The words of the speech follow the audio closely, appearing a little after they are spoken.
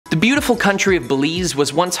The beautiful country of Belize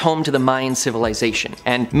was once home to the Mayan civilization,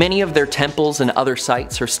 and many of their temples and other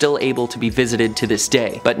sites are still able to be visited to this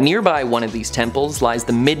day. But nearby one of these temples lies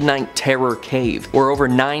the Midnight Terror Cave, where over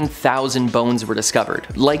 9,000 bones were discovered,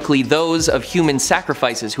 likely those of human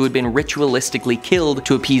sacrifices who had been ritualistically killed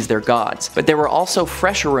to appease their gods. But there were also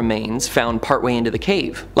fresher remains found partway into the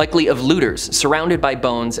cave, likely of looters surrounded by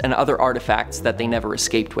bones and other artifacts that they never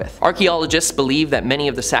escaped with. Archaeologists believe that many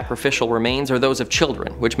of the sacrificial remains are those of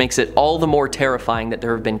children, which makes it all the more terrifying that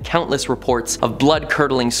there have been countless reports of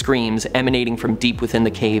blood-curdling screams emanating from deep within the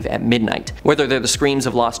cave at midnight. Whether they're the screams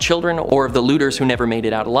of lost children or of the looters who never made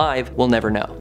it out alive, we'll never know.